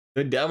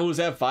The Devils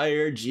have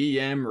fired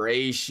GM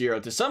Ray Shero.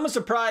 To some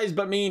surprise,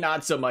 but me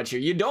not so much here.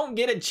 You don't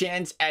get a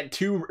chance at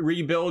two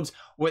rebuilds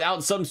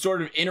without some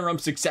sort of interim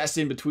success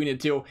in between the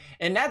two.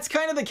 And that's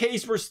kind of the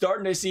case we're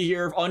starting to see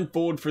here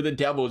unfold for the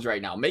Devils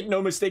right now. Make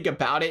no mistake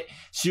about it,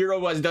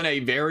 Shero has done a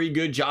very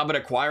good job at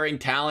acquiring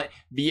talent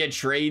via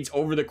trades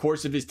over the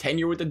course of his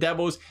tenure with the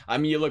Devils. I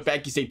mean, you look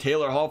back, you say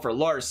Taylor Hall for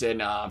Larson,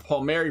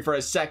 Paul Mary for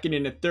a second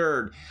and a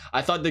third.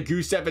 I thought the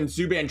Gusev and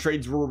Subban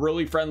trades were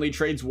really friendly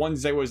trades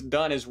once they was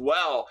done as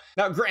well.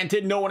 Now,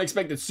 granted, no one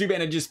expected Subban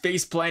to just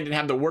face plant and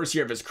have the worst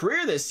year of his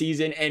career this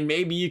season, and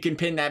maybe you can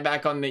pin that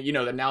back on the,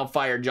 the now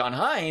fired John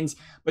Hines.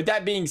 But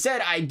that being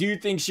said, I do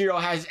think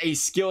Shero has a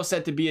skill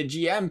set to be a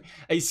GM,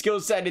 a skill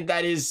set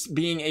that is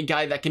being a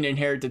guy that can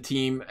inherit the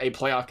team, a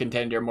playoff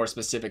contender more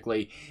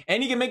specifically,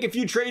 and he can make a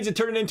few trades and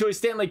turn it into a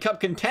Stanley Cup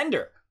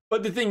contender.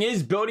 But the thing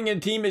is, building a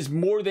team is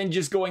more than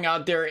just going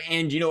out there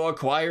and,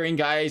 acquiring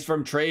guys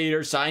from trade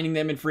or signing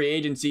them in free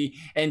agency.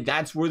 And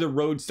that's where the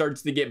road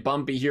starts to get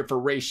bumpy here for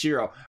Ray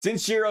Shero.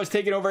 Since Shero's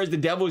taken over as the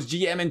Devils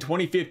GM in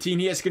 2015,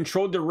 he has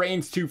controlled the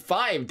reins to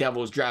 5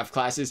 Devils draft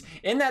classes.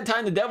 In that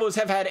time, the Devils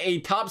have had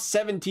a top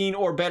 17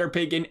 or better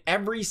pick in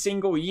every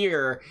single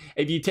year.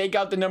 If you take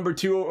out the number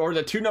 2 or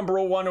the 2 number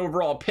 1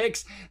 overall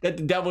picks that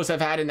the Devils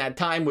have had in that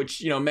time,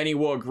 which, many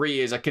will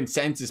agree is a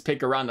consensus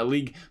pick around the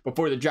league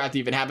before the draft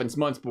even happens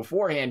months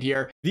beforehand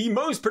here. The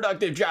most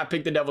productive draft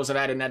pick the Devils have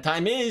had in that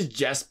time is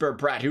Jesper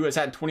Bratt, who has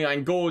had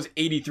 29 goals,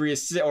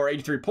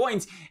 83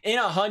 points in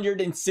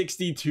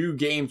 162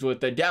 games with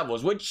the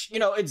Devils, which,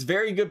 it's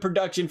very good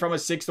production from a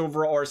 6th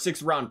overall or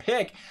 6th round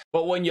pick.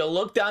 But when you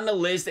look down the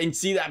list and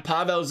see that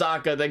Pavel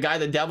Zacha, the guy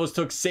the Devils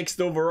took 6th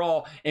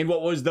overall in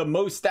what was the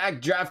most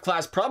stacked draft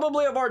class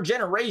probably of our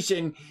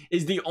generation,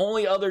 is the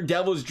only other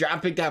Devils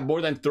draft pick to have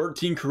more than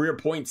 13 career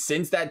points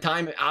since that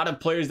time out of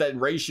players that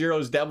Ray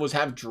Shero's Devils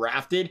have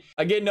drafted.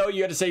 Again, no,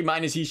 you had to say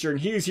minus Heischer and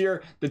Hughes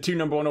here, the 2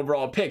 number 1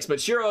 overall picks, but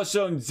Shero has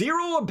shown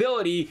zero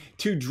ability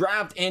to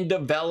draft and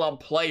develop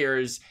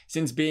players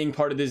since being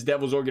part of this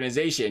Devils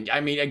organization. I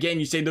mean, again,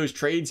 you say those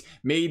trades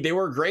they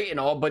were great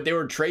and all, but they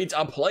were trades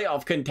a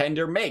playoff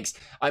contender makes.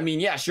 I mean,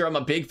 yeah, sure, I'm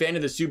a big fan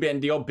of the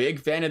Subban deal, big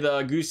fan of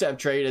the Gusev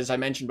trade, as I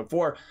mentioned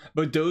before,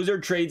 but those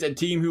are trades a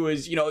team who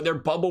is, they're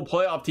bubble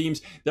playoff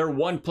teams. They're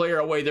 1 player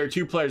away. They're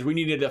 2 players. We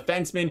need a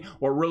defenseman.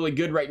 We're really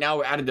good right now.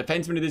 We added a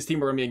defenseman to this team.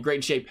 We're going to be in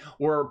great shape.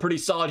 We're pretty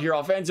solid here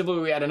offensively.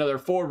 We add another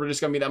forward, we're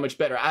just going to be that much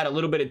better. Add a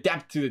little bit of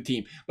depth to the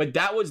team. But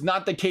that was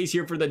not the case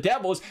here for the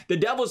Devils. The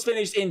Devils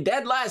finished in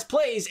dead last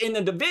place in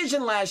the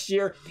division last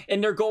year,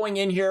 and they're going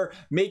in here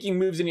making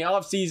moves in the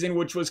offseason,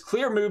 which was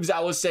clear moves. I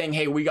was saying,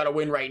 hey, we got to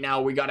win right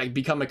now. We got to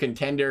become a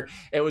contender.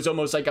 It was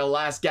almost like a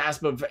last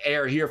gasp of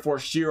air here for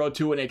Shero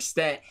to an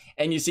extent.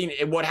 And you've seen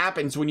what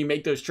happens when you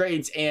make those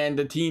trades and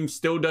the team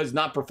still does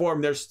not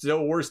perform. They're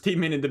still worst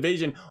team in the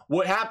division.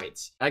 What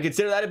happens? I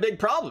consider that a big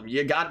problem.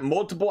 You got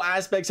multiple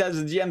aspects as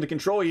a GM to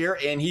control here,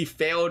 and he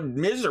failed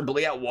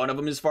miserably at one of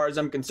them as far as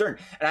I'm concerned.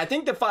 And I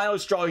think the final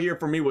straw here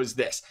for me was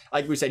this.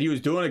 Like we said, he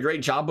was doing a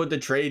great job with the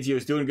trades. He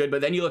was doing good.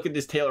 But then you look at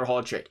this Taylor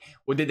Hall trade.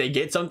 Well, did they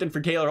get something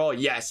for Taylor Hall?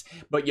 Yes.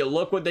 But you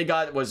look what they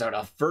got. Was it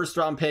a 1st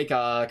round pick,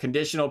 a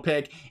conditional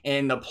pick,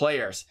 and the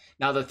players?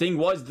 Now, the thing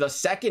was, the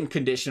second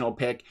conditional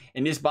pick,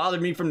 and this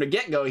bothered me from the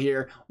get-go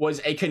here,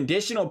 was a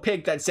conditional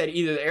pick that said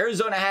either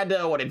Arizona had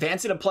to,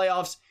 advance into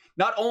playoffs.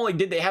 Not only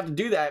did they have to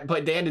do that,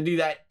 but they had to do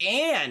that,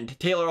 and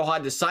Taylor Hall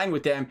had to sign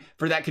with them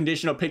for that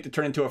conditional pick to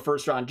turn into a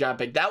 1st round draft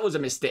pick. That was a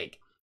mistake.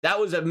 That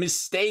was a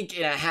mistake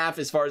and a half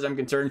as far as I'm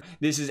concerned.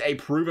 This is a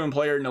proven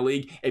player in the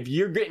league. If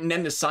you're getting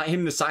them to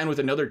sign with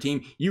another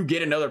team, you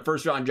get another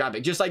 1st round draft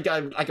pick. Just like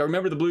I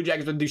remember the Blue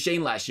Jackets with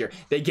Duchesne last year.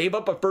 They gave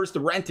up a 1st to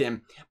rent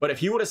him, but if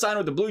he would have signed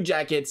with the Blue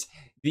Jackets,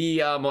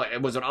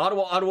 was it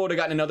Ottawa would have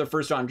gotten another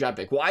 1st round draft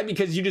pick. Why?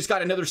 Because you just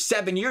got another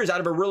 7 years out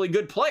of a really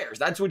good players.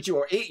 That's what you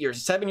are. 8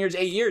 years, 7 years,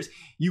 8 years.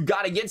 You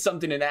got to get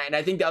something in that. And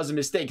I think that was a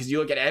mistake because you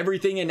look at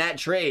everything in that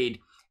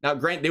trade. Now,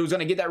 Grant, they was going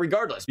to get that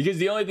regardless because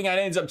the only thing that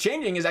ends up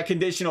changing is that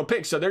conditional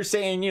pick. So they're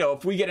saying,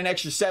 if we get an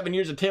extra 7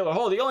 years of Taylor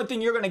Hall, the only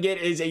thing you're going to get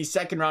is a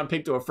 2nd round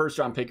pick to a 1st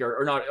round pick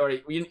or not, or, a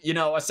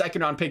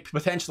 2nd round pick,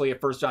 potentially a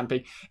 1st round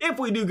pick if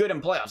we do good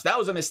in playoffs. That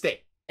was a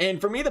mistake. And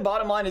for me, the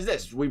bottom line is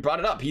this. We brought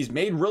it up. He's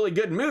made really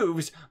good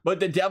moves, but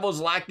the Devils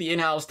lack the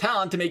in-house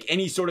talent to make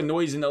any sort of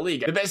noise in the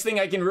league. The best thing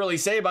I can really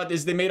say about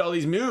this, they made all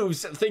these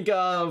moves. Think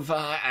of,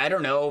 I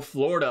don't know,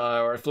 Florida,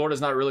 or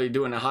Florida's not really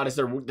doing the hottest.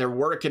 They're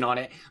working on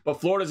it.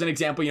 But Florida's an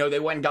example. They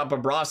went and got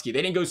Bobrovsky.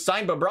 They didn't go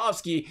sign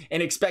Bobrovsky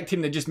and expect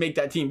him to just make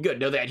that team good.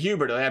 No, they had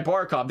Hubert, they had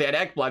Barkov, they had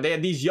Ekblad. They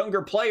had these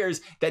younger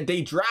players that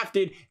they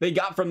drafted. They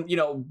got from,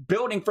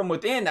 building from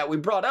within that we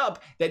brought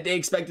up that they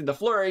expected to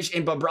flourish.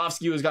 And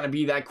Bobrovsky was going to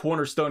be that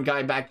cornerstone cornerstone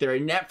guy back there, a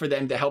net for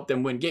them to help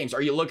them win games.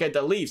 Or you look at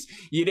the Leafs.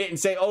 You didn't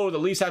say, oh, the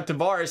Leafs have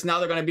Tavares, now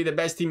they're going to be the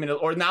best team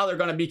or now they're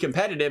going to be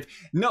competitive.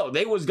 No,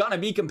 they was going to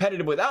be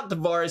competitive without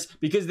Tavares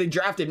because they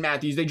drafted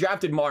Matthews, they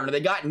drafted Marner, they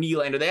got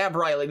Nylander, they have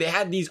Riley, they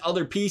had these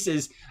other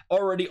pieces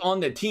already on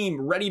the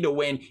team ready to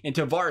win, and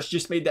Tavares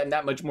just made them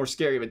that much more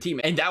scary of a team.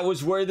 And that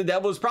was where the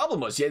Devils' problem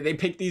was. Yeah, they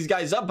picked these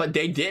guys up, but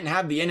they didn't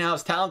have the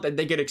in-house talent that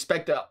they could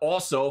expect to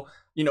also,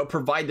 you know,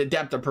 provide the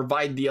depth or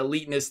provide the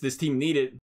eliteness this team needed.